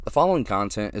The following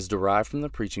content is derived from the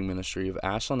preaching ministry of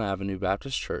Ashland Avenue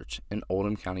Baptist Church in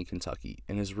Oldham County, Kentucky,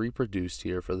 and is reproduced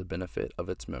here for the benefit of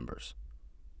its members.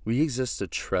 We exist to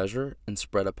treasure and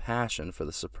spread a passion for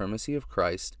the supremacy of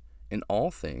Christ in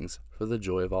all things for the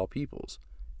joy of all peoples,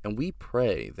 and we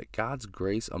pray that God's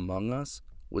grace among us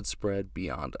would spread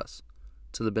beyond us,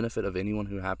 to the benefit of anyone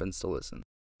who happens to listen.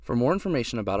 For more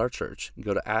information about our church,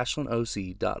 go to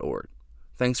ashlandoc.org.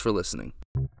 Thanks for listening.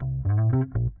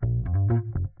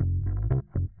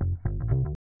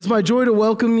 It's my joy to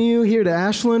welcome you here to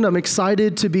Ashland. I'm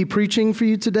excited to be preaching for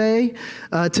you today.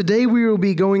 Today we will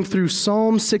be going through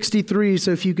Psalm 63, so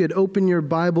if you could open your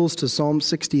Bibles to Psalm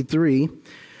 63.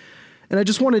 And I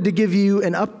just wanted to give you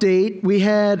an update. We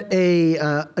had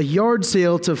a yard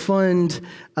sale to fund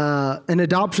an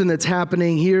adoption that's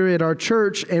happening here at our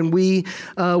church, and we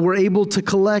were able to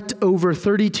collect over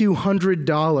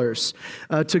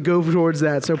 $3,200 to go towards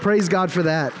that. So praise God for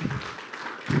that.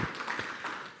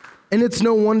 And it's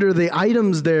no wonder the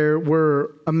items there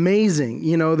were amazing.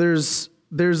 You know, there's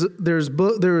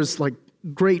like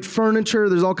great furniture.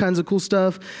 There's all kinds of cool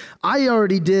stuff. I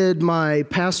already did my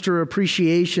pastor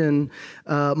appreciation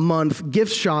month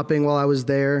gift shopping while I was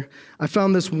there. I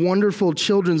found this wonderful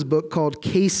children's book called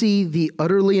Casey the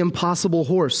Utterly Impossible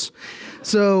Horse.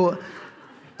 So,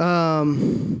 I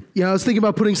was thinking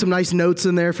about putting some nice notes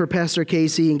in there for Pastor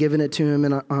Casey and giving it to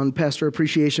him on Pastor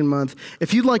Appreciation Month.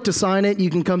 If you'd like to sign it, you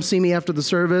can come see me after the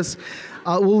service.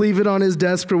 We'll leave it on his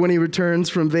desk for when he returns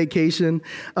from vacation.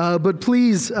 But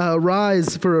please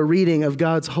rise for a reading of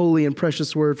God's holy and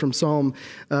precious word from Psalm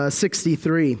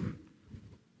 63.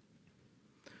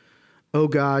 O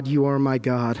God, you are my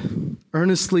God.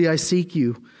 Earnestly I seek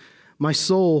you. My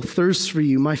soul thirsts for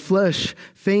you. My flesh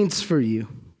faints for you.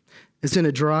 It's in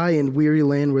a dry and weary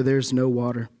land where there's no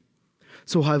water.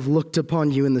 So I've looked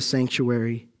upon you in the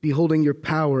sanctuary, beholding your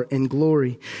power and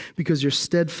glory, because your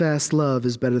steadfast love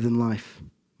is better than life.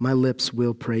 My lips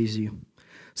will praise you.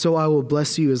 So I will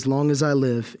bless you as long as I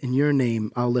live. In your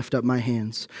name I'll lift up my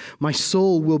hands. My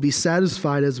soul will be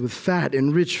satisfied as with fat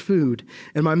and rich food,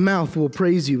 and my mouth will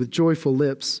praise you with joyful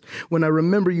lips, when I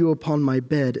remember you upon my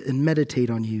bed and meditate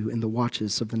on you in the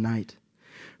watches of the night.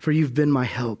 For you've been my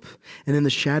help, and in the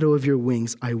shadow of your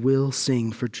wings I will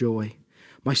sing for joy.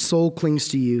 My soul clings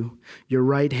to you, your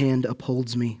right hand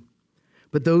upholds me.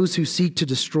 But those who seek to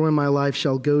destroy my life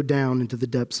shall go down into the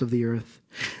depths of the earth.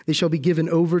 They shall be given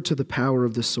over to the power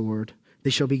of the sword.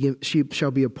 Sheep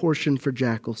shall be a portion for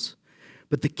jackals.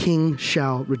 But the king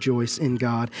shall rejoice in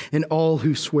God, and all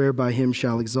who swear by him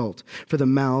shall exult, for the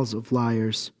mouths of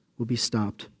liars will be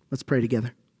stopped. Let's pray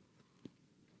together.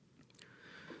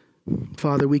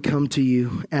 Father, we come to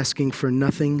you asking for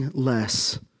nothing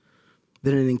less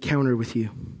than an encounter with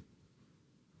you.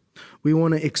 We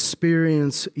want to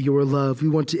experience your love. We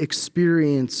want to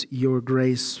experience your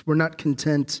grace. We're not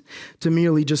content to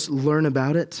merely just learn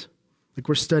about it, like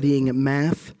we're studying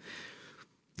math.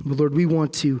 But Lord, we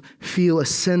want to feel a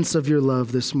sense of your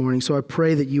love this morning. So I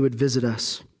pray that you would visit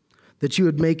us, that you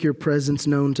would make your presence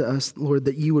known to us, Lord,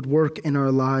 that you would work in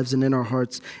our lives and in our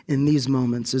hearts in these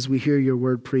moments as we hear your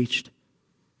word preached.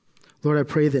 Lord, I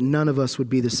pray that none of us would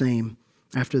be the same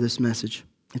after this message.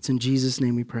 It's in Jesus'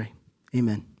 name we pray.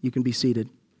 Amen. You can be seated.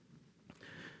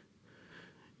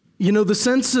 You know, the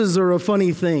senses are a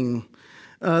funny thing.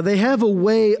 They have a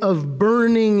way of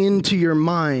burning into your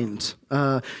mind.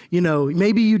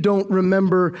 Maybe you don't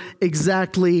remember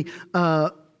exactly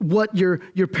what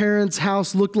your parents'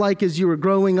 house looked like as you were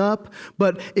growing up.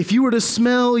 But if you were to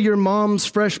smell your mom's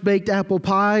fresh-baked apple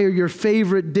pie or your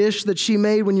favorite dish that she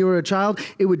made when you were a child,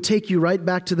 it would take you right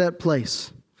back to that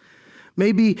place.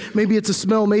 Maybe it's a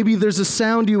smell. Maybe there's a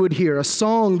sound you would hear, a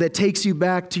song that takes you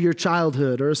back to your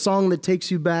childhood, or a song that takes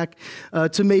you back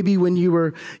to maybe when you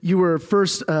were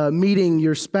first meeting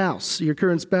your spouse, your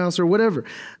current spouse, or whatever.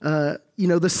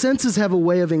 The senses have a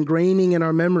way of ingraining in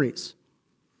our memories.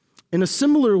 In a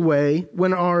similar way,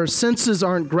 when our senses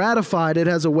aren't gratified, it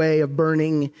has a way of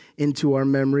burning into our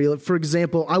memory. For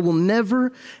example, I will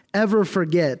never, ever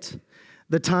forget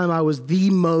the time I was the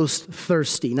most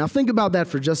thirsty. Now think about that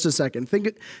for just a second.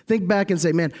 Think back and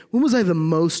say, man, when was I the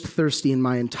most thirsty in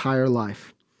my entire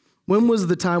life? When was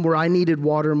the time where I needed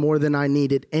water more than I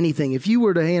needed anything? If you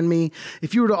were to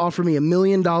offer me $1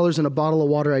 million and a bottle of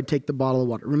water, I'd take the bottle of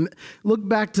water. Look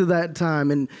back to that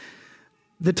time, and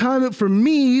the time for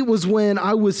me was when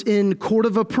I was in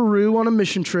Córdoba, Peru on a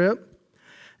mission trip,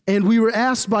 and we were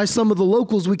asked by some of the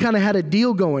locals, we kind of had a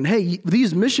deal going. Hey,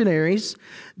 these missionaries,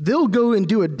 they'll go and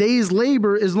do a day's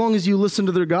labor as long as you listen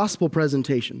to their gospel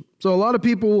presentation. So a lot of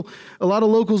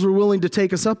locals were willing to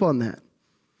take us up on that.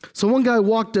 So one guy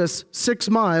walked us 6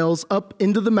 miles up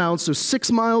into the mountain, so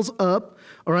 6 miles up.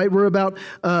 All right, we're about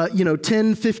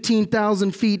 10,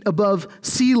 15,000 feet above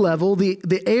sea level.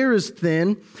 The air is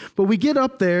thin, but we get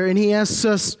up there and he asks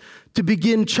us to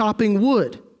begin chopping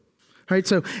wood. All right,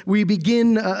 so we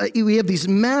begin, we have these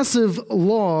massive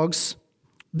logs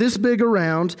this big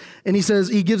around, and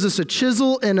he gives us a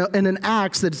chisel and an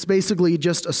axe that's basically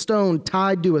just a stone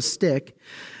tied to a stick.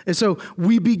 And so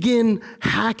we begin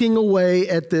hacking away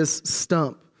at this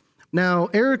stump. Now,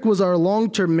 Eric was our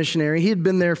long-term missionary. He had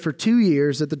been there for 2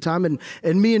 years at the time,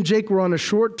 and me and Jake were on a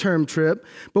short-term trip.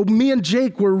 But me and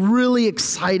Jake were really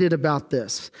excited about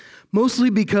this, mostly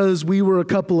because we were a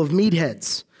couple of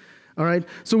meatheads. All right,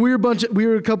 so we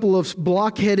were a couple of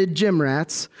block-headed gym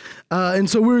rats, and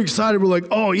so we were excited. We're like,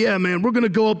 oh yeah, man, we're gonna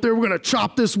go up there. We're gonna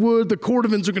chop this wood. The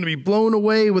Cordovans are gonna be blown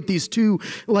away with these two.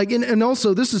 And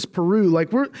also this is Peru.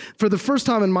 For the first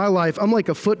time in my life, I'm like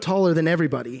a foot taller than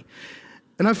everybody,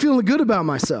 and I'm feeling good about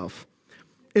myself.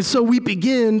 And so we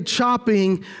begin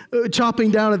chopping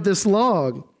down at this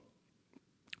log.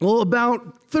 Well,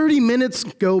 about 30 minutes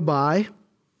go by.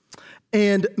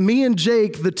 And me and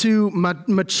Jake, the two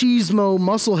machismo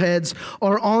muscleheads,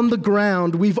 are on the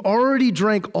ground. We've already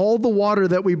drank all the water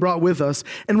that we brought with us,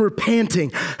 and we're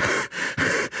panting.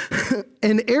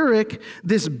 And Eric,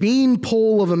 this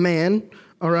beanpole of a man,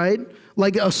 all right,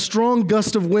 like a strong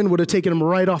gust of wind would have taken him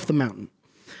right off the mountain.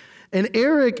 And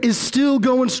Eric is still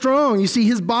going strong. You see,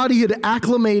 his body had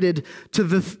acclimated to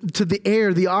the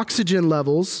air, the oxygen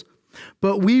levels,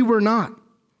 but we were not.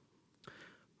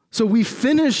 So we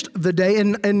finished the day,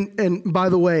 and by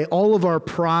the way, all of our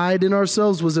pride in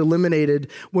ourselves was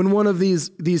eliminated when one of these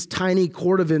tiny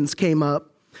Cordovans came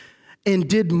up and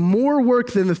did more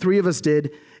work than the three of us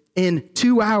did in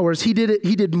 2 hours. He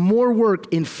did more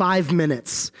work in 5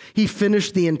 minutes. He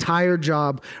finished the entire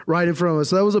job right in front of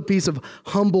us. So that was a piece of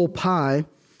humble pie.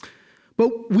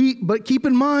 But keep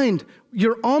in mind,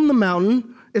 you're on the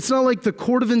mountain. It's not like the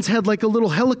Cordovans had like a little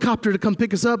helicopter to come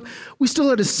pick us up. We still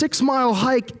had a 6-mile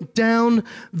hike down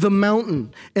the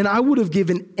mountain. And I would have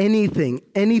given anything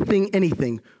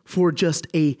for just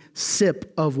a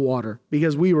sip of water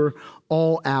because we were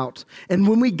all out. And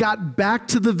when we got back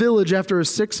to the village after a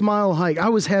 6-mile hike, I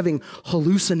was having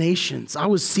hallucinations. I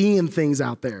was seeing things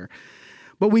out there.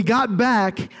 But we got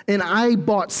back, and I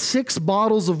bought 6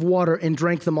 bottles of water and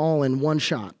drank them all in one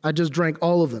shot. I just drank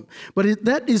all of them. But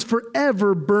that is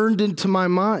forever burned into my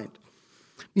mind.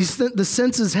 The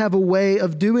senses have a way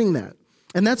of doing that.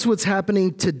 And that's what's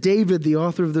happening to David, the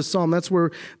author of this psalm. That's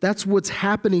what's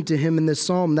happening to him in this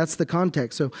psalm. That's the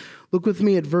context. So look with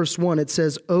me at verse 1. It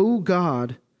says, "O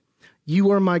God, you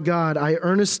are my God. I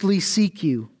earnestly seek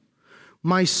you.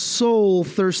 My soul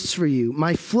thirsts for you.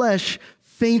 My flesh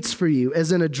faints for you,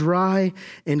 as in a dry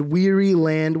and weary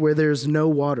land where there's no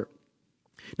water."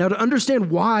 Now, to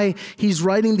understand why he's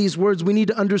writing these words, we need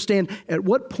to understand at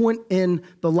what point in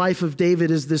the life of David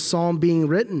is this psalm being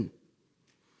written.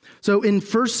 So in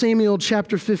 1 Samuel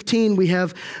chapter 15, we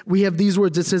have these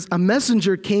words. It says, "A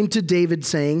messenger came to David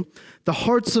saying, 'The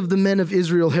hearts of the men of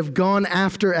Israel have gone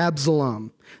after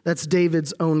Absalom.'" That's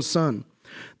David's own son.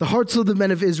 "The hearts of the men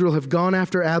of Israel have gone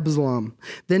after Absalom.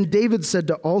 Then David said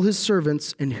to all his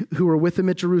servants and who were with him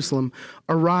at Jerusalem,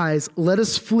 'Arise, let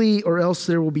us flee, or else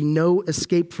there will be no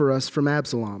escape for us from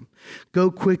Absalom.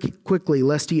 Go quickly,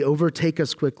 lest he overtake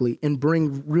us quickly and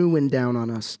bring ruin down on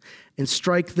us and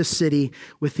strike the city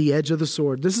with the edge of the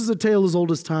sword.'" This is a tale as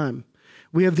old as time.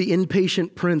 We have the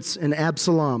impatient prince and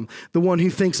Absalom, the one who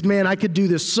thinks, man, I could do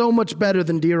this so much better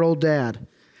than dear old dad.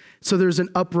 So there's an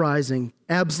uprising.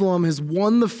 Absalom has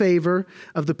won the favor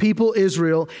of the people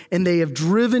Israel, and they have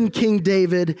driven King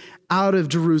David out of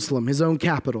Jerusalem, his own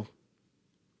capital.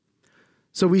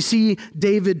 So we see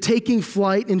David taking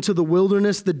flight into the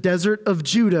wilderness, the desert of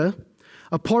Judah,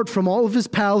 apart from all of his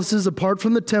palaces, apart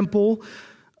from the temple,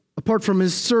 apart from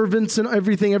his servants and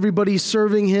everything, everybody's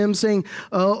serving him, saying,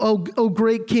 oh,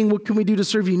 great king, what can we do to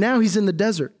serve you? Now he's in the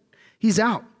desert. He's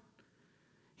out.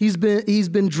 He's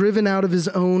been driven out of his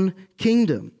own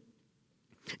kingdom.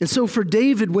 And so for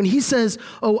David, when he says,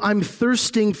 "Oh, I'm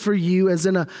thirsting for you," as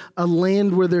in a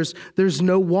land where there's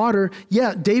no water,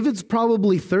 yeah, David's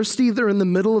probably thirsty. They're in the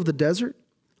middle of the desert.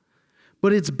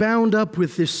 But it's bound up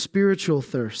with this spiritual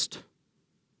thirst.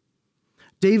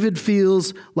 David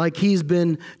feels like he's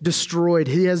been destroyed.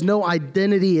 He has no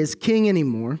identity as king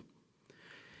anymore.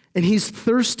 And he's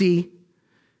thirsty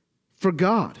for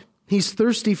God. He's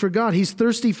thirsty for God. He's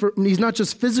not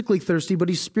just physically thirsty, but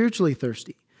he's spiritually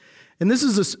thirsty. And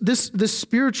this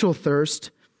spiritual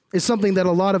thirst is something that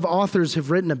a lot of authors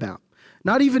have written about.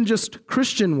 Not even just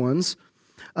Christian ones.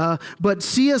 But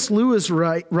C.S. Lewis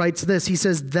writes this. He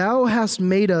says, "Thou hast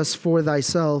made us for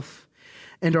thyself,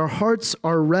 and our hearts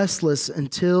are restless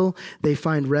until they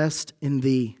find rest in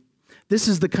thee." This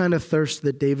is the kind of thirst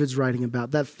that David's writing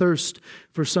about, that thirst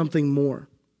for something more.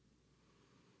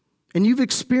 And you've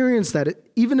experienced that.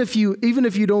 Even if you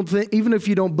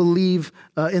don't believe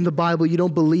in the Bible, you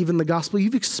don't believe in the gospel,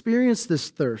 you've experienced this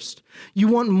thirst. You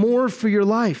want more for your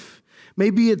life.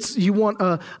 Maybe it's you want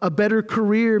a better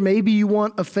career. Maybe you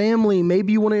want a family.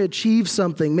 Maybe you want to achieve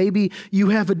something. Maybe you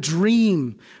have a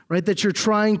dream, right, that you're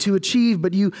trying to achieve,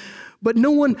 but you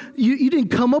didn't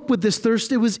come up with this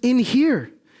thirst. It was in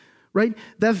here, right?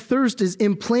 That thirst is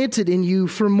implanted in you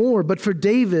for more. But for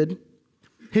David,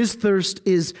 his thirst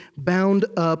is bound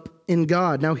up in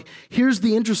God. Now, here's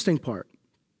the interesting part,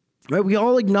 right? We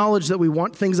all acknowledge that we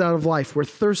want things out of life. We're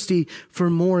thirsty for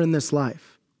more in this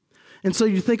life. And so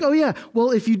you think, oh yeah,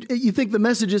 well, if you think the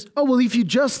message is, oh, well, if you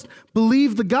just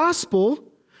believe the gospel,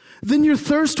 then your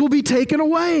thirst will be taken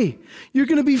away. You're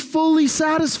going to be fully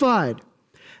satisfied.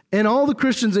 And all the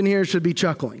Christians in here should be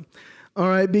chuckling, all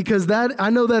right? Because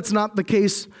I know that's not the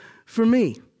case for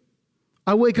me.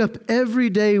 I wake up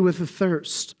every day with a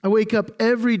thirst. I wake up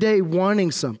every day wanting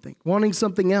something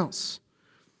else.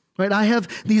 Right? I have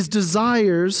these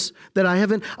desires that I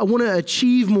want to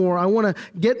achieve more. I want to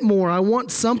get more. I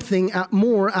want something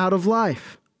more out of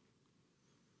life.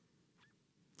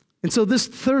 And so this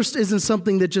thirst isn't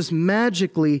something that just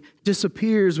magically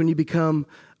disappears when you become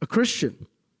a Christian.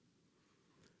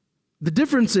 The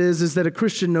difference is that a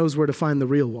Christian knows where to find the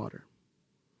real water.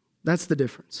 That's the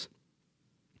difference.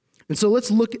 And so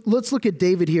let's look at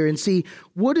David here and see,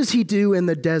 what does he do in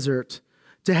the desert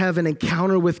to have an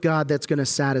encounter with God that's going to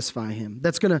satisfy him,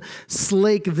 that's going to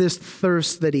slake this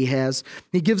thirst that he has.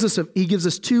 He gives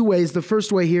us two ways. The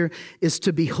first way here is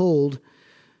to behold.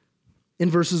 In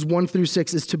verses 1 through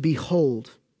 6 is to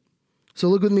behold. So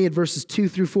look with me at verses 2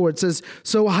 through 4. It says,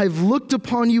 "So I've looked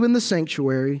upon you in the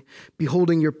sanctuary,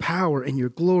 beholding your power and your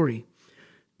glory.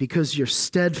 Because your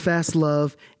steadfast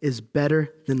love is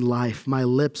better than life, my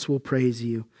lips will praise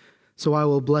you. So I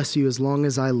will bless you as long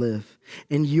as I live.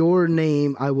 In your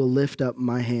name I will lift up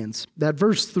my hands." That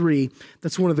verse 3,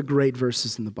 that's one of the great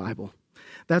verses in the Bible.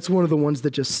 That's one of the ones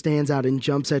that just stands out and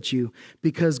jumps at you,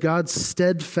 because God's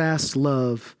steadfast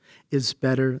love is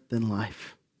better than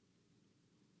life.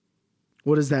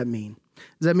 What does that mean?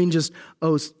 Does that mean just,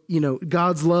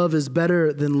 God's love is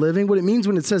better than living? What it means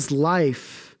when it says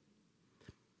life,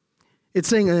 it's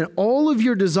saying that all of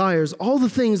your desires, all the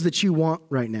things that you want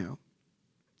right now,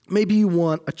 maybe you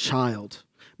want a child,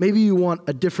 maybe you want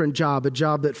a different job, a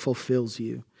job that fulfills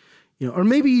you, or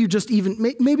maybe you just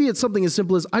maybe it's something as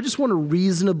simple as, I just want a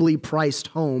reasonably priced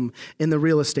home in the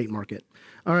real estate market,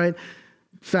 all right?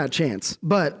 Fat chance.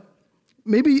 But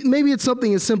maybe it's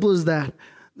something as simple as that.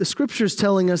 The scripture is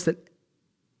telling us that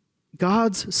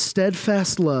God's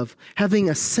steadfast love, having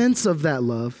a sense of that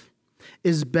love,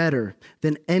 is better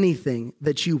than anything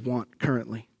that you want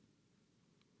currently.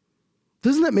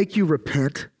 Doesn't that make you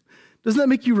repent? Doesn't that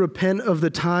make you repent of the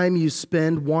time you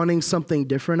spend wanting something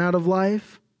different out of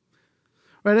life?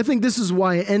 Right? I think this is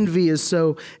why envy is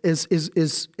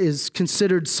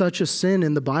considered such a sin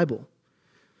in the Bible.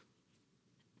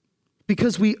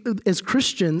 Because we, as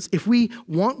Christians, if we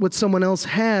want what someone else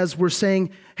has, we're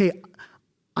saying, hey,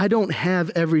 I don't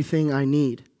have everything I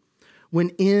need. When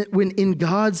in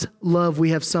God's love,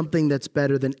 we have something that's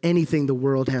better than anything the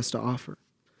world has to offer.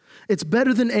 It's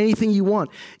better than anything you want.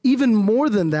 Even more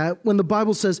than that, when the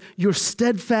Bible says your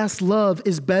steadfast love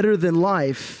is better than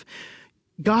life,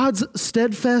 God's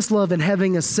steadfast love and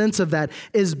having a sense of that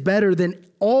is better than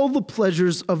all the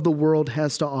pleasures of the world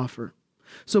has to offer.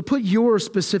 So put your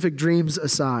specific dreams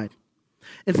aside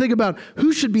and think about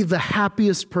who should be the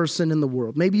happiest person in the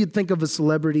world. Maybe you'd think of a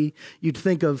celebrity. You'd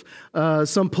think of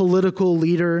some political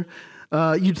leader.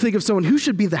 You'd think of someone who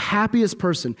should be the happiest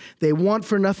person. They want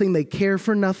for nothing. They care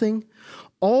for nothing.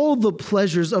 All the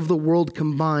pleasures of the world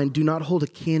combined do not hold a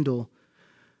candle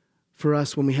for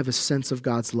us when we have a sense of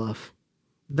God's love.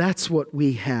 That's what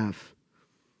we have.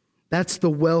 That's the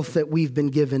wealth that we've been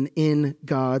given in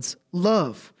God's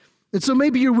love. And so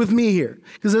maybe you're with me here,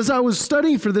 because as I was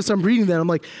studying for this, I'm reading that. I'm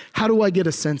like, how do I get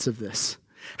a sense of this?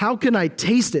 How can I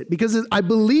taste it? Because I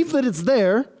believe that it's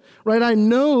there, right? I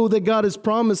know that God has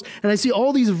promised, and I see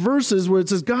all these verses where it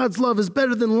says God's love is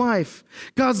better than life.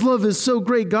 God's love is so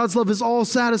great. God's love is all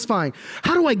satisfying.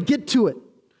 How do I get to it?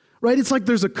 Right? It's like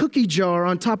there's a cookie jar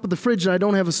on top of the fridge and I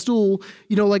don't have a stool,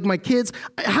 like my kids.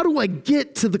 How do I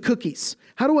get to the cookies?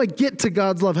 How do I get to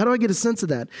God's love? How do I get a sense of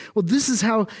that? Well, this is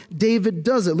how David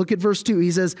does it. Look at verse 2.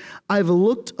 He says, I've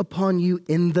looked upon you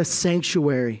in the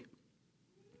sanctuary.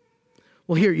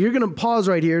 Well, here, you're going to pause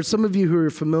right here. Some of you who are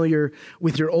familiar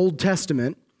with your Old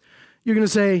Testament, you're going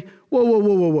to say,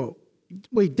 whoa.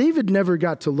 Wait, David never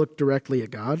got to look directly at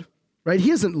God, right? He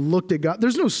hasn't looked at God.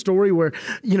 There's no story where,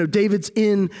 David's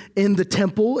in the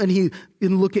temple and he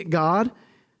can look at God,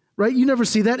 right? You never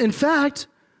see that. In fact,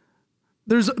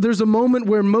 there's a moment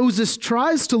where Moses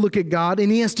tries to look at God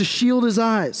and he has to shield his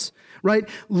eyes, right?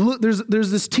 Look, there's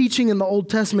this teaching in the Old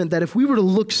Testament that if we were to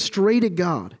look straight at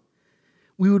God,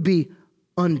 we would be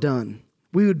undone.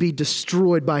 We would be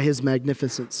destroyed by his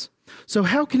magnificence. So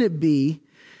how can it be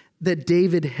that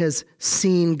David has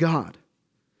seen God?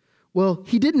 Well,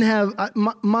 he didn't have,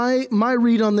 my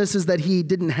read on this is that he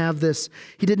didn't have this.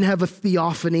 He didn't have a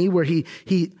theophany where he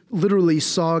literally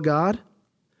saw God,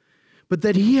 but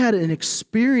that he had an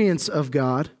experience of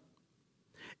God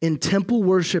in temple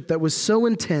worship that was so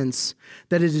intense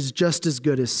that it is just as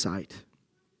good as sight.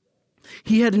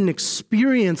 He had an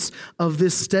experience of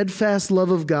this steadfast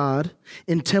love of God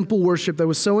in temple worship that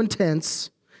was so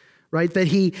intense, right, that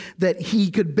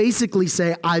he could basically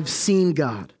say, I've seen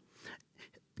God.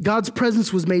 God's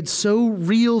presence was made so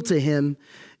real to him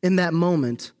in that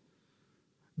moment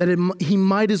that he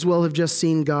might as well have just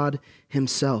seen God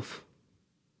himself.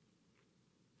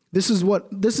 This is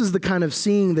the kind of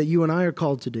seeing that you and I are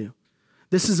called to do.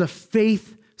 This is a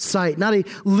faith sight, not a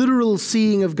literal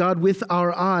seeing of God with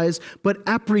our eyes, but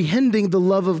apprehending the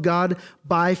love of God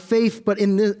by faith. But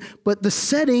the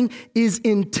setting is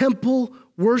in temple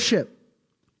worship.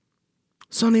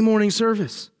 Sunday morning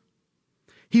service.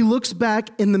 He looks back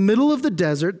in the middle of the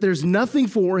desert. There's nothing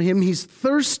for him. He's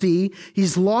thirsty.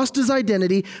 He's lost his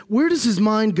identity. Where does his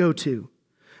mind go to?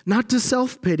 Not to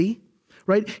self-pity,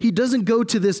 right? He doesn't go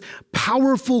to this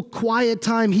powerful, quiet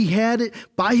time he had it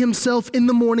by himself in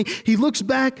the morning. He looks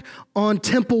back on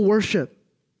temple worship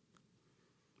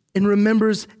and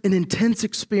remembers an intense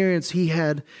experience he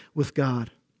had with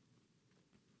God.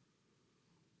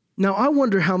 Now, I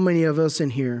wonder how many of us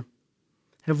in here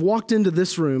have walked into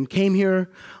this room, came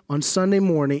here on Sunday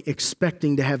morning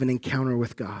expecting to have an encounter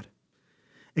with God,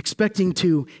 expecting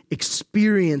to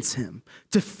experience him,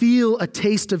 to feel a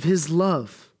taste of his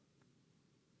love.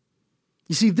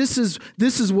 You see, this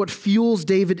is what fuels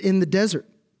David in the desert.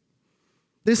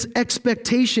 This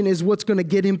expectation is what's going to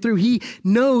get him through. He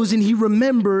knows and he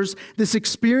remembers this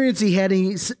experience he had,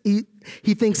 and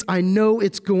he thinks, I know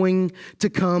it's going to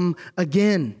come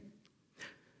again.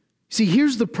 See,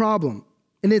 here's the problem.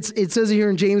 And it says here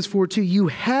in James 4:2,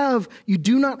 you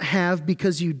do not have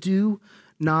because you do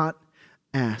not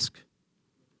ask.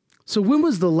 So when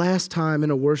was the last time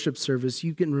in a worship service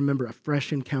you can remember a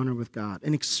fresh encounter with God,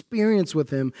 an experience with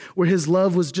him where his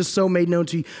love was just so made known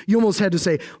to you, you almost had to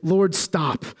say, Lord,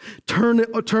 stop, turn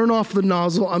off the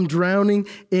nozzle, I'm drowning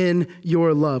in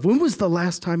your love. When was the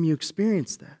last time you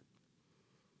experienced that?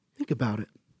 Think about it.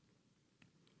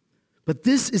 But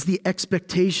this is the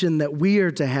expectation that we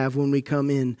are to have when we come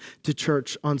in to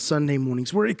church on Sunday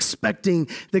mornings. We're expecting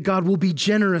that God will be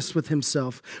generous with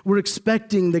himself. We're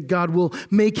expecting that God will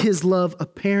make his love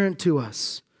apparent to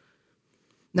us.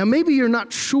 Now, maybe you're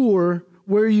not sure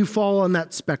where you fall on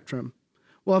that spectrum.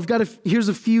 Well, here's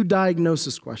a few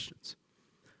diagnosis questions.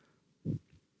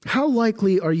 How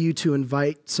likely are you to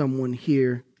invite someone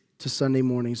here to Sunday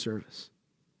morning service?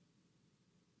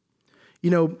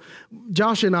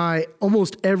 Josh and I,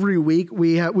 almost every week,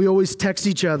 we always text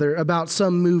each other about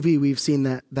some movie we've seen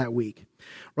that week,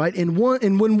 right? And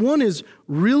when one is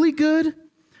really good,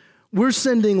 we're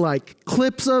sending like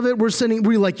clips of it.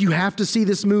 We're like, you have to see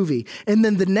this movie. And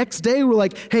then the next day, we're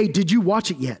like, hey, did you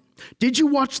watch it yet? Did you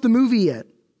watch the movie yet?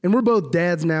 And we're both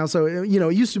dads now, so, it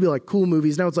used to be like cool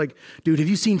movies. Now it's like, dude, have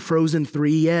you seen Frozen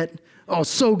 3 yet? Oh,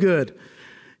 so good,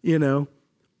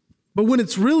 But when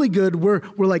it's really good, we're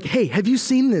like, hey, have you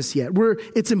seen this yet?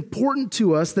 It's important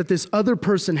to us that this other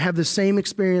person have the same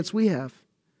experience we have.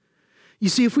 You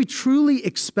see, if we truly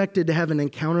expected to have an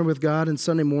encounter with God on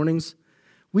Sunday mornings,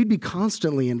 we'd be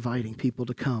constantly inviting people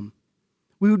to come.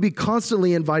 We would be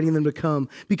constantly inviting them to come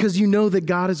because you know that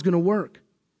God is going to work.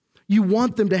 You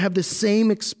want them to have the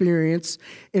same experience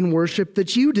in worship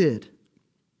that you did.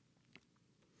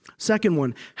 Second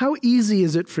one, how easy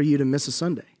is it for you to miss a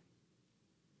Sunday?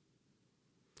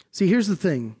 See, here's the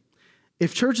thing.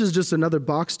 If church is just another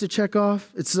box to check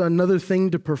off, it's another thing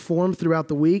to perform throughout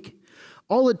the week,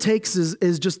 all it takes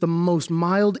is just the most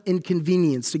mild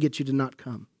inconvenience to get you to not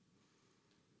come.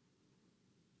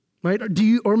 Right?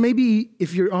 Or maybe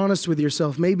if you're honest with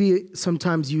yourself, maybe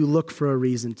sometimes you look for a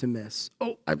reason to miss.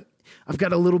 Oh, I've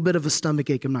got a little bit of a stomach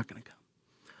ache, I'm not going to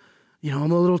come.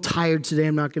 I'm a little tired today,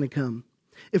 I'm not going to come.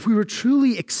 If we were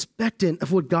truly expectant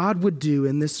of what God would do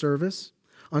in this service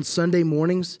on Sunday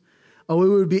mornings,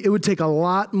 Oh, it would take a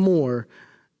lot more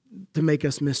to make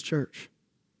us miss church.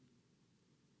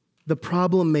 The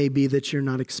problem may be that you're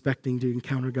not expecting to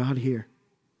encounter God here.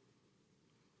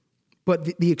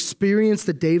 But the experience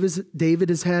that David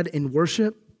has had in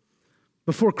worship,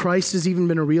 before Christ has even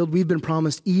been revealed, we've been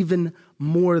promised even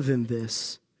more than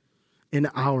this in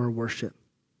our worship.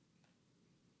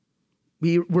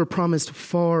 We're promised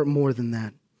far more than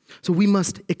that. So we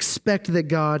must expect that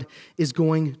God is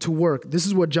going to work. This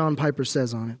is what John Piper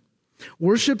says on it.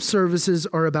 Worship services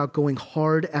are about going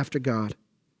hard after God.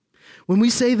 When we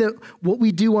say that what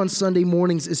we do on Sunday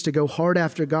mornings is to go hard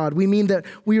after God, we mean that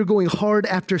we are going hard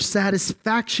after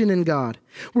satisfaction in God.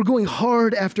 We're going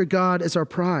hard after God as our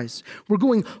prize. We're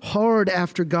going hard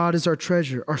after God as our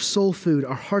treasure, our soul food,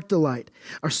 our heart delight,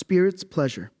 our spirit's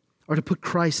pleasure, or to put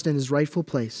Christ in his rightful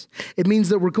place. It means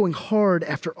that we're going hard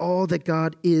after all that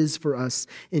God is for us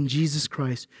in Jesus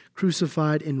Christ,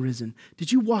 crucified and risen.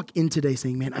 Did you walk in today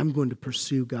saying, man, I'm going to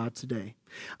pursue God today?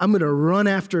 I'm going to run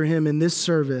after him in this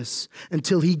service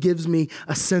until he gives me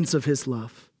a sense of his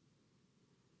love.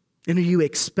 And are you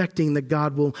expecting that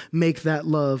God will make that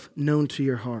love known to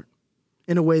your heart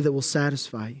in a way that will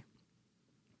satisfy you?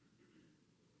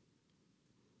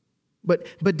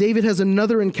 But David has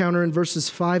another encounter in verses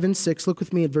 5 and 6. Look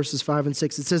with me at verses 5 and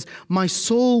 6. It says, my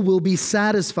soul will be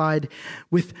satisfied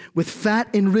with fat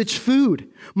and rich food.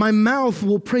 My mouth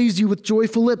will praise you with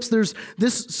joyful lips. There's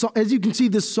this, as you can see,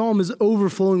 this psalm is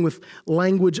overflowing with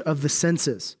language of the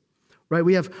senses. Right?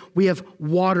 We have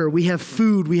water, we have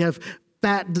food, we have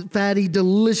fatty,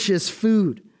 delicious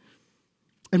food.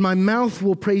 And my mouth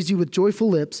will praise you with joyful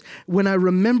lips when I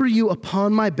remember you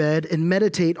upon my bed and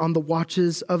meditate on the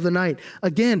watches of the night.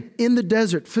 Again, in the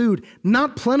desert, food,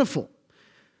 not plentiful.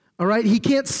 All right, he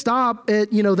can't stop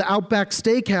at, the Outback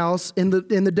Steakhouse in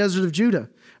the desert of Judah.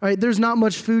 All right, there's not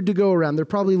much food to go around. They're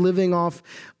probably living off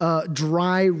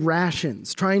dry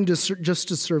rations, trying to just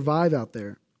to survive out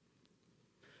there.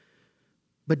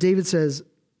 But David says,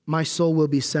 my soul will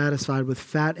be satisfied with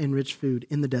fat and rich food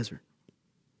in the desert.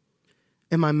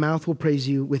 And my mouth will praise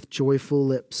you with joyful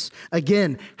lips.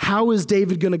 Again, how is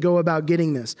David going to go about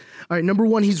getting this? All right, number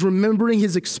one, he's remembering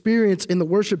his experience in the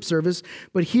worship service.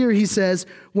 But here he says,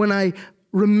 when I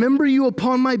remember you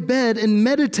upon my bed and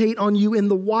meditate on you in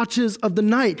the watches of the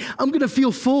night, I'm going to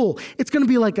feel full. It's going to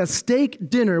be like a steak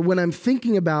dinner when I'm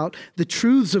thinking about the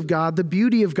truths of God, the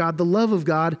beauty of God, the love of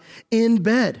God in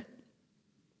bed.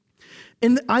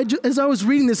 And as I was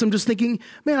reading this, I'm just thinking,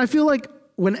 man, I feel like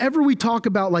whenever we talk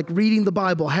about like reading the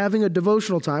Bible, having a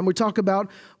devotional time, we talk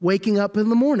about waking up in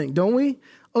the morning, don't we?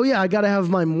 Oh yeah, I got to have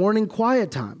my morning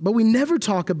quiet time. But we never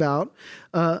talk about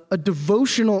having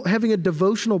a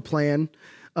devotional plan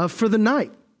for the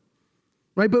night,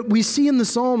 right? But we see in the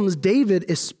Psalms, David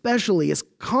especially is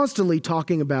constantly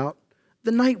talking about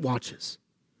the night watches.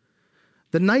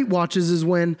 The night watches is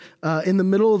when, in the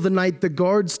middle of the night, the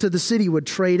guards to the city would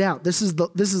trade out. This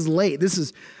is late. This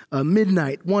is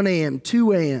midnight, 1 a.m.,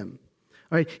 2 a.m.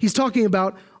 All right, he's talking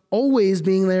about always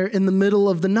being there in the middle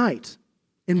of the night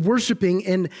and worshiping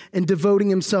and devoting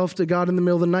himself to God in the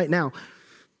middle of the night. Now,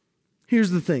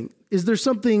 here's the thing. Is there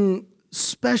something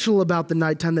special about the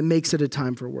nighttime that makes it a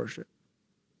time for worship?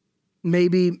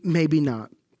 Maybe, maybe not.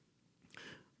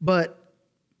 But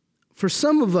for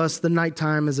some of us, the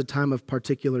nighttime is a time of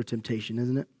particular temptation,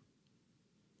 isn't it?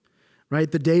 Right?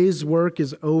 The day's work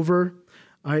is over.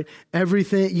 All right?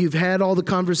 Everything, you've had all the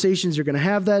conversations you're going to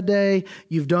have that day.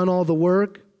 You've done all the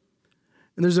work.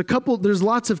 And there's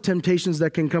lots of temptations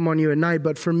that can come on you at night.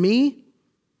 But for me,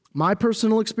 my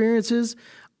personal experiences,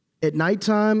 at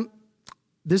nighttime,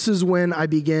 this is when I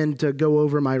begin to go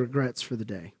over my regrets for the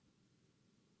day.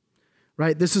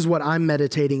 Right? This is what I'm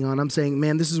meditating on. I'm saying,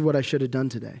 man, this is what I should have done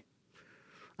today.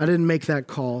 I didn't make that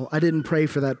call. I didn't pray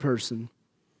for that person.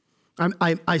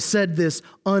 I said this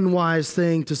unwise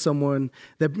thing to someone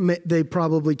that they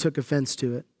probably took offense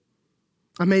to it.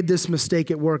 I made this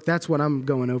mistake at work. That's what I'm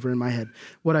going over in my head.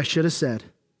 What I should have said,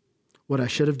 what I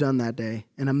should have done that day,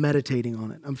 and I'm meditating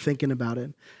on it. I'm thinking about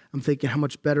it. I'm thinking how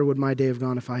much better would my day have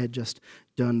gone if I had just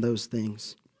done those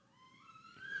things.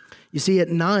 You see, at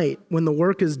night, when the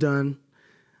work is done,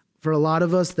 for a lot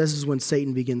of us, this is when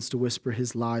Satan begins to whisper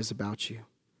his lies about you.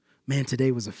 Man,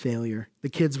 today was a failure. The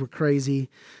kids were crazy.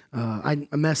 I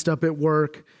messed up at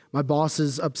work. My boss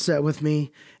is upset with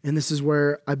me. And this is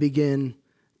where I begin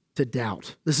to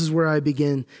doubt. This is where I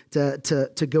begin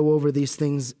to go over these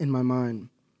things in my mind.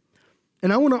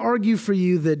 And I want to argue for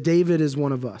you that David is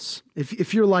one of us.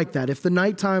 If you're like that, if the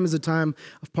nighttime is a time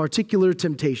of particular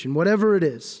temptation, whatever it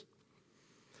is,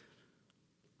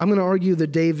 I'm going to argue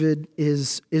that David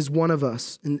is one of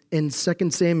us. In 2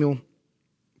 Samuel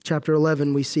chapter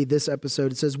 11, we see this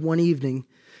episode. It says, one evening,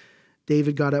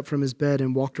 David got up from his bed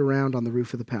and walked around on the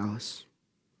roof of the palace.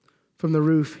 From the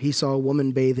roof, he saw a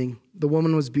woman bathing. The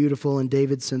woman was beautiful, and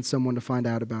David sent someone to find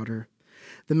out about her.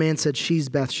 The man said, she's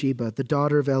Bathsheba, the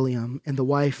daughter of Eliam, and the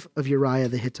wife of Uriah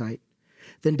the Hittite.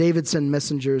 Then David sent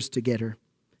messengers to get her.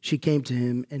 She came to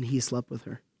him, and he slept with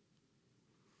her.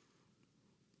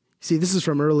 See, this is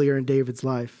from earlier in David's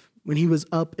life, when he was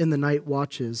up in the night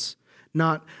watches,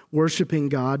 not worshiping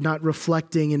God, not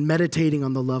reflecting and meditating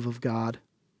on the love of God,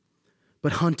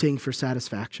 but hunting for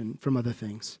satisfaction from other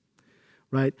things,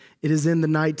 right? It is in the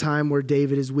nighttime where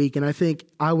David is weak. And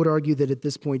I would argue that at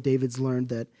this point, David's learned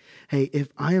that, hey, if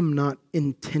I am not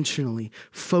intentionally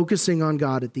focusing on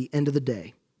God at the end of the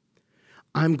day,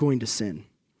 I'm going to sin,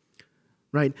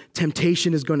 right?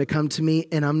 Temptation is going to come to me,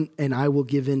 and I will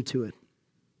give in to it.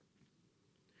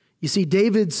 You see,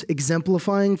 David's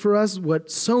exemplifying for us what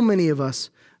so many of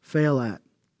us fail at.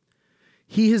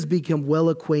 He has become well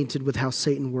acquainted with how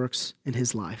Satan works in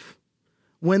his life.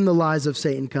 When the lies of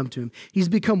Satan come to him, he's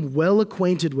become well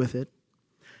acquainted with it,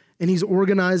 and he's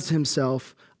organized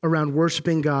himself around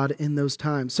worshiping God in those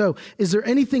times. So, is there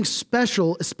anything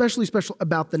special, especially special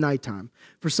about the nighttime?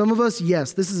 For some of us,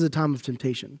 yes, this is a time of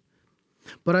temptation.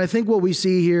 But I think what we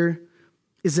see here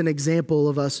is an example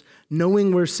of us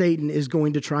knowing where Satan is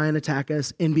going to try and attack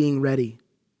us and being ready.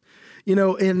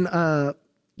 I've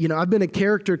been a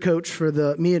character coach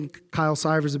me and Kyle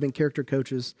Sivers have been character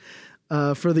coaches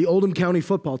for the Oldham County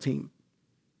football team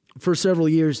for several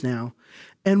years now.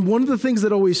 And one of the things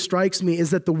that always strikes me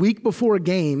is that the week before a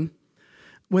game,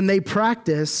 when they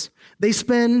practice, they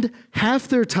spend half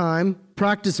their time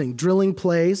practicing, drilling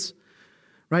plays,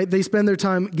 right? They spend their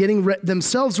time getting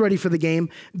themselves ready for the game.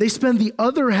 They spend the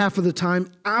other half of the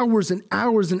time, hours and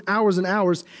hours and hours and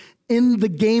hours, in the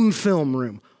game film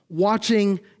room,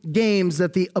 watching games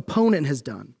that the opponent has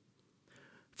done,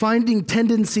 finding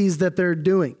tendencies that they're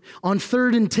doing. On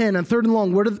 3rd and 10, on 3rd and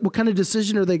long, what kind of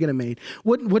decision are they going to make?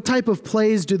 What type of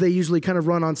plays do they usually kind of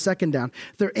run on 2nd down?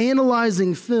 They're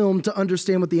analyzing film to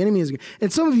understand what the enemy is doing.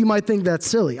 And some of you might think that's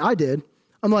silly. I did.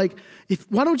 I'm like,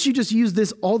 why don't you just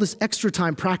use all this extra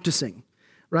time practicing,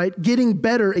 right? Getting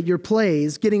better at your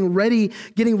plays, getting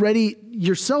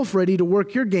yourself ready to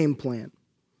work your game plan.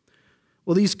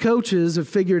 Well, these coaches have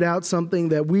figured out something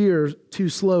that we are too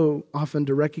slow often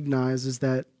to recognize, is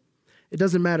that it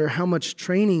doesn't matter how much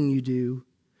training you do.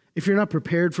 If you're not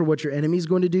prepared for what your enemy is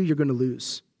going to do, you're going to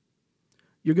lose.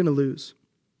 You're going to lose.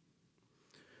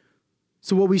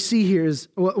 So what we see here is,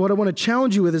 what I want to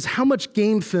challenge you with is, how much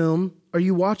game film are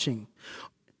you watching?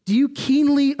 Are you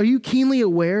keenly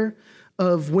aware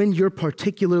of when you're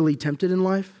particularly tempted in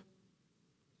life?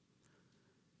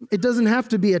 It doesn't have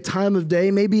to be a time of day.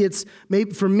 Maybe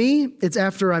for me, it's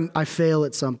after I fail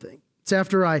at something. It's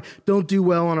after I don't do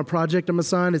well on a project I'm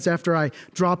assigned. It's after I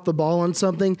drop the ball on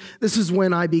something. This is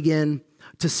when I begin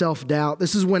to self-doubt.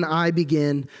 This is when I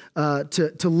begin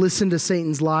to listen to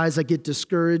Satan's lies. I get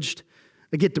discouraged.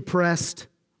 I get depressed.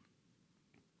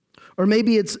 Or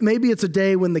maybe it's a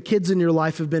day when the kids in your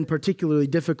life have been particularly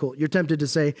difficult. You're tempted to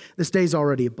say, this day's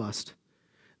already a bust.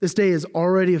 This day is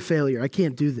already a failure. I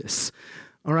can't do this.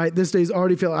 All right, this day's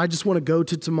already failed. I just want to go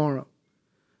to tomorrow.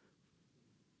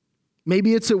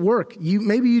 Maybe it's at work.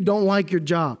 Maybe you don't like your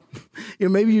job.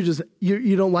 Maybe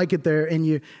you don't like it there, and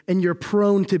you're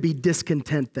prone to be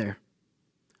discontent there.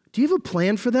 Do you have a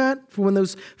plan for that? For when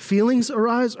those feelings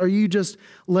arise? Or are you just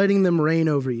letting them reign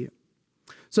over you?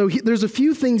 So there's a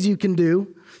few things you can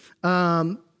do.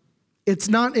 It's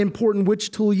not important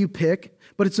which tool you pick,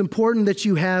 but it's important that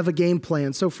you have a game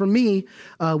plan. So for me,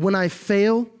 when I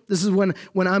fail, this is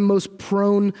when I'm most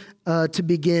prone to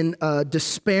begin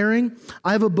despairing.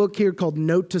 I have a book here called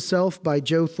Note to Self by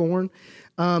Joe Thorne.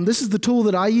 This is the tool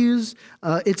that I use.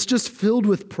 It's just filled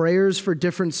with prayers for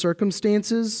different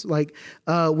circumstances, like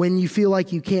when you feel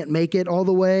like you can't make it all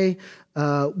the way,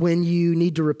 when you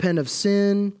need to repent of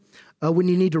sin, when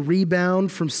you need to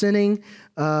rebound from sinning,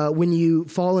 when you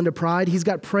fall into pride. He's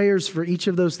got prayers for each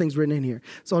of those things written in here.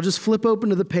 So I'll just flip open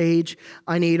to the page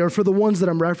or for the ones that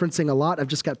I'm referencing a lot, I've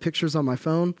just got pictures on my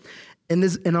phone,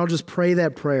 and I'll just pray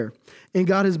that prayer. And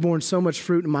God has borne so much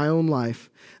fruit in my own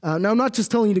life. Now, I'm not just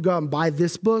telling you to go out and buy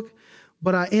this book,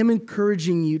 but I am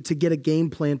encouraging you to get a game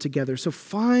plan together. So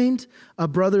find a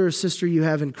brother or sister you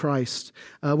have in Christ,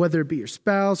 whether it be your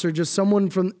spouse or just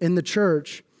someone in the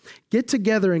church, Get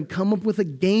together and come up with a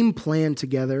game plan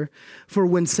together for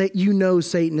when you know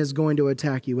Satan is going to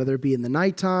attack you, whether it be in the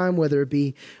nighttime, whether it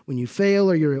be when you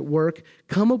fail or you're at work.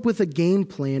 Come up with a game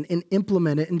plan and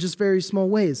implement it in just very small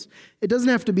ways. It doesn't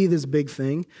have to be this big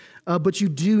thing, but you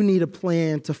do need a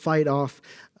plan to fight off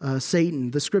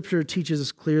Satan. The scripture teaches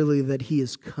us clearly that he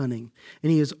is cunning,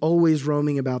 and he is always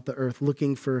roaming about the earth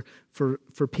looking for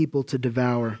people to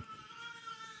devour.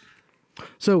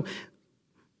 So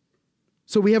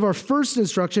we have our first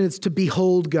instruction. It's to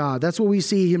behold God. That's what we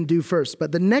see him do first.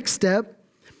 But the next step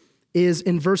is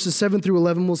in verses 7 through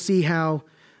 11. We'll see how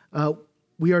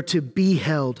we are to be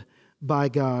held by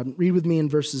God. Read with me in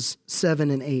verses 7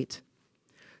 and 8.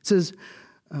 It says,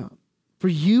 "For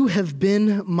you have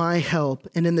been my help,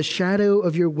 and in the shadow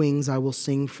of your wings I will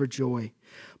sing for joy.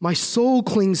 My soul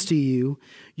clings to you.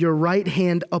 Your right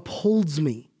hand upholds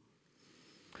me."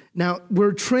 Now,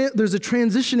 there's a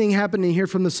transitioning happening here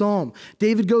from the psalm.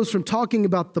 David goes from talking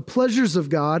about the pleasures of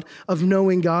God, of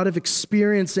knowing God, of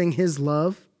experiencing his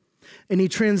love, and he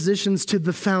transitions to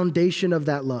the foundation of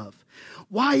that love.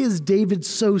 Why is David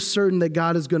so certain that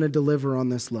God is going to deliver on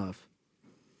this love?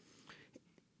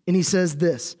 And he says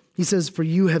this. He says, "For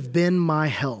you have been my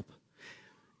help."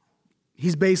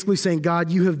 He's basically saying,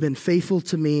 God, you have been faithful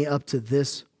to me up to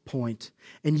this point,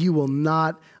 and you will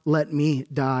not let me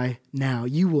die now.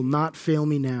 You will not fail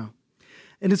me now.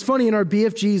 And it's funny, in our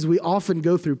BFGs, we often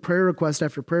go through prayer request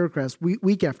after prayer request,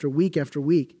 week after week after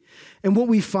week. And what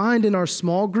we find in our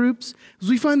small groups is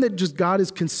we find that just God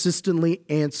is consistently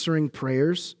answering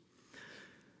prayers.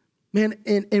 Man,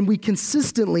 and we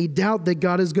consistently doubt that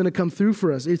God is going to come through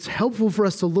for us. It's helpful for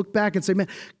us to look back and say, man,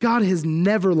 God has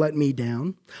never let me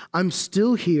down. I'm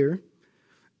still here.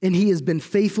 And he has been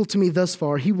faithful to me thus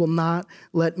far. He will not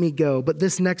let me go. But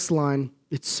this next line,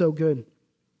 it's so good.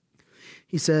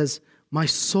 He says, my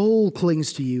soul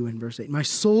clings to you in verse 8. My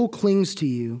soul clings to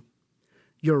you.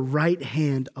 Your right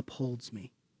hand upholds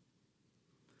me.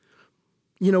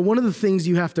 You know, one of the things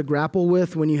you have to grapple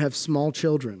with when you have small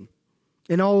children,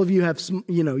 and all of you have,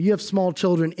 you have small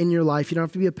children in your life. You don't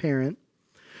have to be a parent.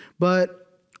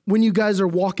 But when you guys are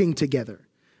walking together,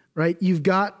 right? You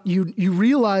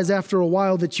realize after a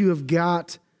while that you have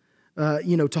got,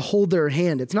 to hold their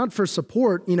hand. It's not for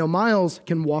support. Miles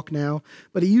can walk now,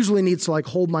 but he usually needs to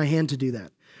hold my hand to do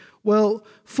that. Well,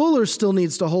 Fuller still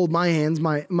needs to hold my hands,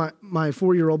 my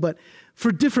 4-year-old, but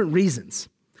for different reasons,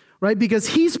 right? Because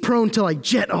he's prone to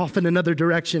jet off in another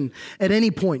direction at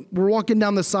any point. We're walking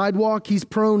down the sidewalk. He's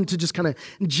prone to just kind of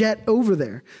jet over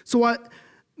there. So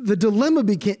the dilemma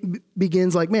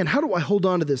begins man, how do I hold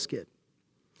on to this kid?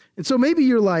 And so maybe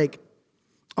you're like,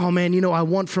 oh man, I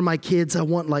want for my kids, I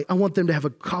want them to have a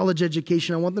college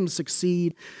education. I want them to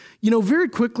succeed. Very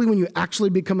quickly when you actually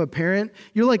become a parent,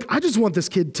 you're like, I just want this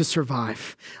kid to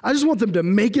survive. I just want them to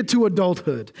make it to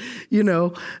adulthood,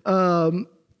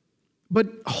 But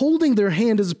holding their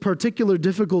hand is a particular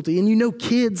difficulty. And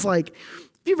kids,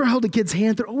 if you ever held a kid's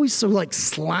hand, they're always so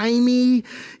slimy.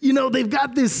 They've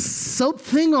got this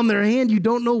thing on their hand. You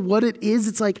don't know what it is.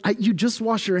 It's you just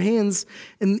wash your hands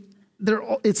and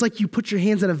it's like you put your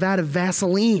hands in a vat of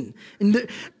Vaseline and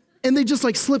they just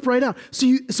slip right out.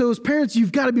 So as parents,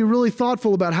 you've got to be really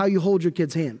thoughtful about how you hold your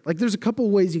kid's hand. There's a couple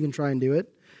of ways you can try and do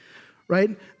it, right?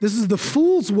 This is the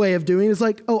fool's way of doing it. It's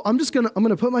I'm going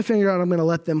to put my finger out. I'm going to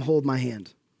let them hold my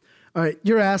hand. All right.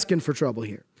 You're asking for trouble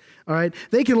here. All right,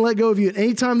 they can let go of you at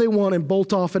any time they want and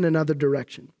bolt off in another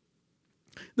direction.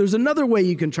 There's another way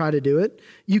you can try to do it.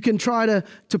 You can try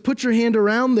to put your hand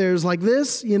around theirs like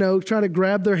this, try to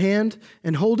grab their hand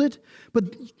and hold it.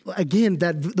 But again,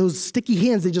 those sticky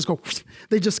hands,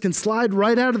 they just can slide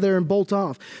right out of there and bolt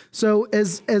off. So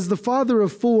as the father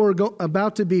of 4,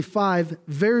 about to be 5,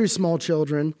 very small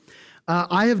children,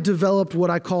 I have developed what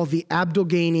I call the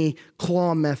Abdelghany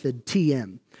claw method,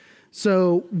 TM.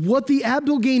 So what the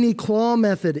Abdelghany claw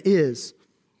method is,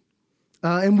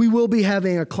 and we will be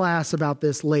having a class about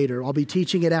this later, I'll be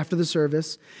teaching it after the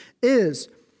service, is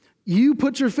you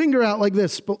put your finger out like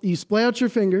this. You splay out your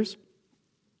fingers,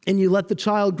 and you let the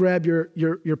child grab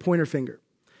your pointer finger.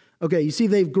 Okay, you see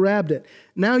they've grabbed it.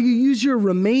 Now you use your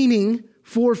remaining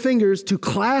 4 fingers to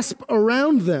clasp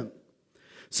around them.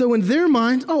 So in their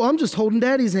mind, I'm just holding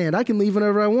daddy's hand. I can leave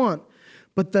whenever I want.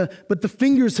 But the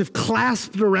fingers have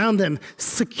clasped around them,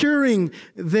 securing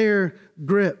their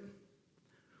grip.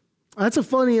 That's a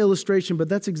funny illustration, but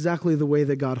that's exactly the way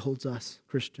that God holds us,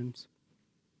 Christians.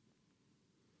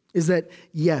 Is that,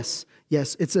 yes,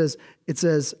 it says,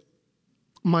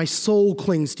 my soul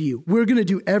clings to you. We're going to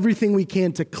do everything we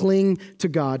can to cling to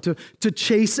God, to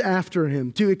chase after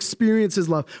him, to experience his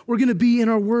love. We're going to be in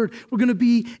our word. We're going to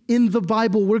be in the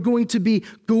Bible. We're going to be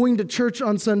going to church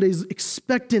on Sundays,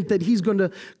 expectant that he's going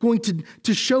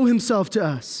to show himself to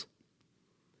us.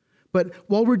 But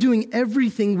while we're doing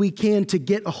everything we can to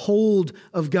get a hold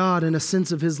of God and a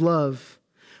sense of his love,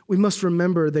 we must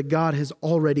remember that God has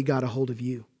already got a hold of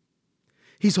you.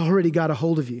 He's already got a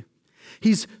hold of you.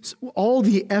 All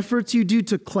the efforts you do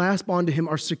to clasp onto him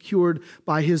are secured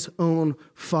by his own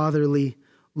fatherly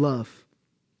love.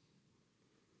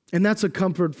 And that's a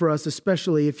comfort for us,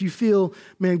 especially if you feel,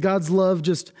 man, God's love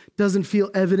just doesn't feel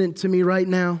evident to me right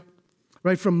now.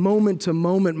 Right from moment to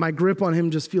moment, my grip on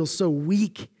him just feels so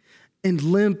weak and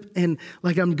limp and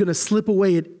like I'm going to slip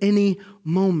away at any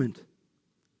moment.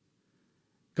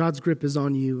 God's grip is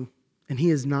on you, and he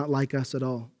is not like us at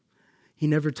all. He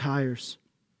never tires.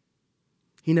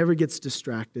 He never gets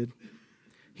distracted.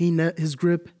 His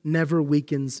grip never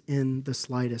weakens in the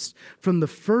slightest. From the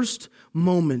first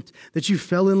moment that you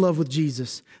fell in love with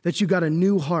Jesus, that you got a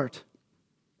new heart,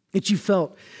 that you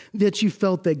felt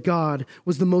that God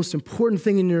was the most important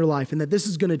thing in your life and that this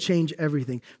is going to change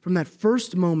everything. From that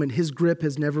first moment, his grip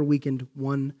has never weakened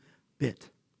one bit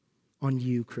on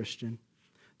you, Christian.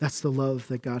 That's the love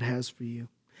that God has for you,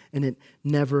 and it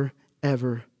never,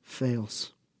 ever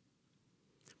fails.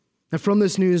 Now, from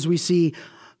this news, we see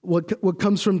what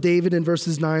comes from David in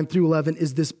verses 9 through 11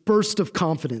 is this burst of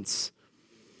confidence.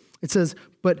 It says,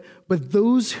 but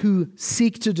those who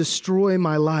seek to destroy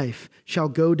my life shall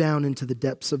go down into the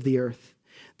depths of the earth.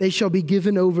 They shall be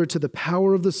given over to the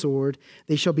power of the sword.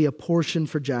 They shall be a portion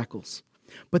for jackals.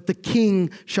 But the king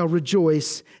shall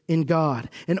rejoice in God,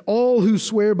 and all who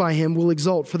swear by him will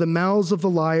exult, for the mouths of the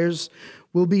liars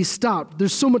will be stopped.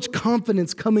 There's so much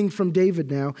confidence coming from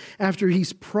David now after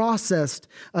he's processed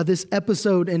this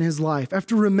episode in his life,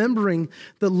 after remembering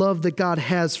the love that God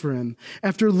has for him,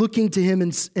 after looking to him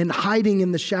and hiding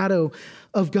in the shadow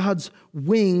of God's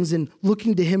wings and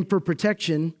looking to him for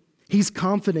protection. He's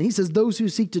confident. He says, those who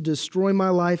seek to destroy my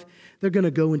life, they're going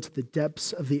to go into the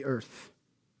depths of the earth.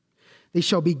 They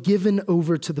shall be given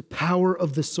over to the power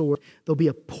of the sword. There'll be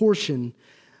a portion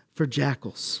for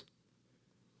jackals.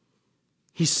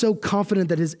 He's so confident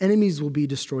that his enemies will be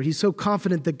destroyed. He's so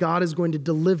confident that God is going to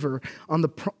deliver on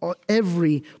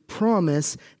every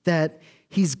promise that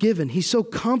he's given. He's so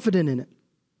confident in it.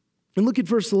 And look at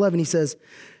verse 11. He says,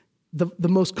 the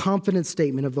most confident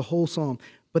statement of the whole psalm,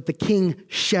 but the king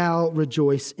shall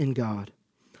rejoice in God.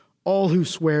 All who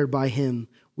swear by him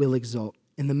will exult,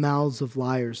 and the mouths of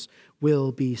liars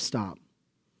will be stopped.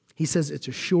 He says it's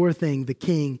a sure thing. The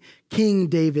King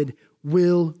David,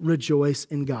 will rejoice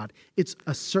in God. It's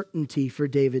a certainty for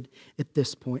David at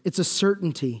this point. It's a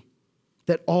certainty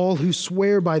that all who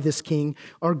swear by this king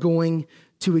are going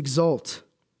to exult.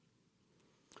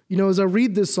 You know, as I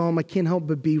read this psalm, I can't help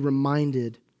but be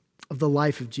reminded of the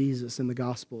life of Jesus in the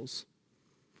Gospels.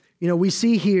 You know, we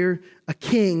see here a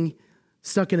king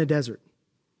stuck in a desert,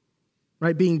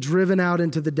 right? Being driven out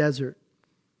into the desert.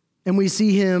 And we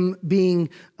see him being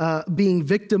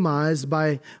victimized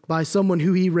by someone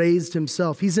who he raised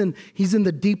himself. He's in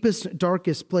the deepest,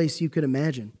 darkest place you could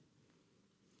imagine.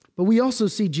 But we also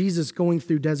see Jesus going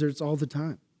through deserts all the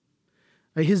time.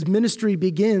 Right? His ministry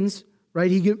begins,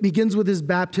 right? He begins with his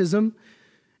baptism,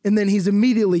 and then he's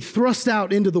immediately thrust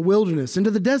out into the wilderness, into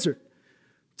the desert,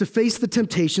 to face the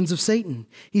temptations of Satan.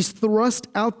 He's thrust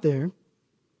out there,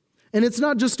 and it's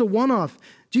not just a one-off.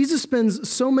 Jesus spends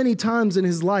so many times in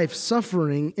his life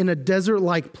suffering in a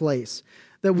desert-like place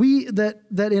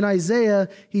that in Isaiah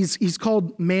he's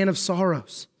called man of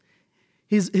sorrows.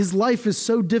 His life is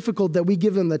so difficult that we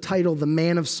give him the title the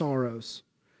man of sorrows.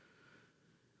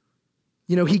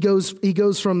 You know, he goes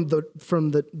from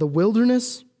the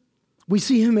wilderness. We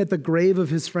see him at the grave of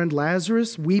his friend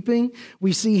Lazarus weeping.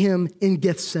 We see him in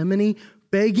Gethsemane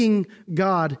begging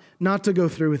God not to go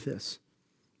through with this.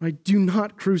 Right? Do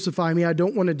not crucify me. I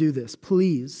don't want to do this,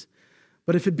 please.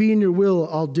 But if it be in your will,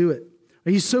 I'll do it.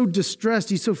 He's so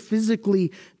distressed. He's so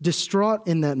physically distraught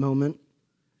in that moment.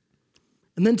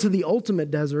 And then to the ultimate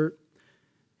desert,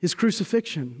 his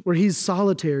crucifixion, where he's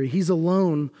solitary. He's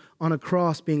alone on a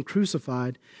cross being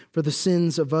crucified for the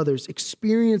sins of others,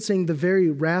 experiencing the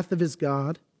very wrath of his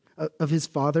God, of his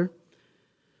Father,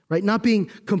 right? Not being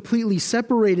completely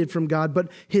separated from God,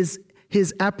 but his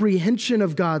apprehension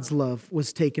of God's love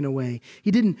was taken away.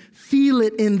 He didn't feel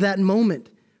it in that moment.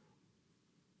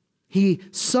 He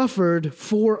suffered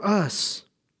for us.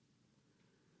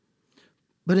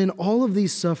 But in all of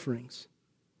these sufferings,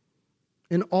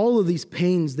 in all of these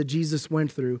pains that Jesus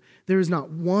went through, there is not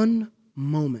one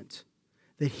moment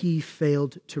that he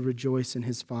failed to rejoice in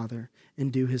his Father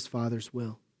and do his Father's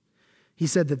will. He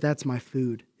said that that's my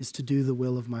food, is to do the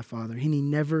will of my Father. And he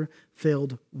never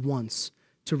failed once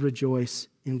to rejoice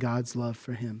in God's love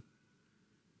for him.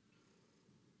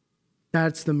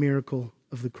 That's the miracle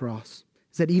of the cross,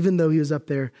 is that even though he was up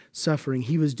there suffering,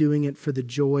 he was doing it for the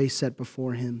joy set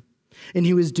before him. And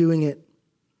he was doing it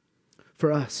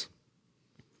for us,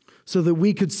 so that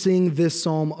we could sing this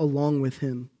psalm along with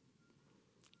him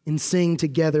and sing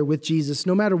together with Jesus,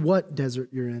 no matter what desert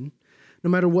you're in, no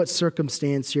matter what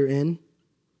circumstance you're in.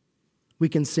 We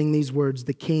can sing these words: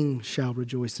 the King shall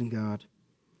rejoice in God,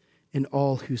 and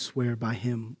all who swear by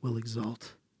him will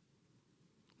exult,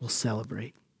 will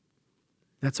celebrate.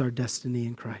 That's our destiny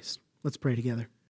in Christ. Let's pray together.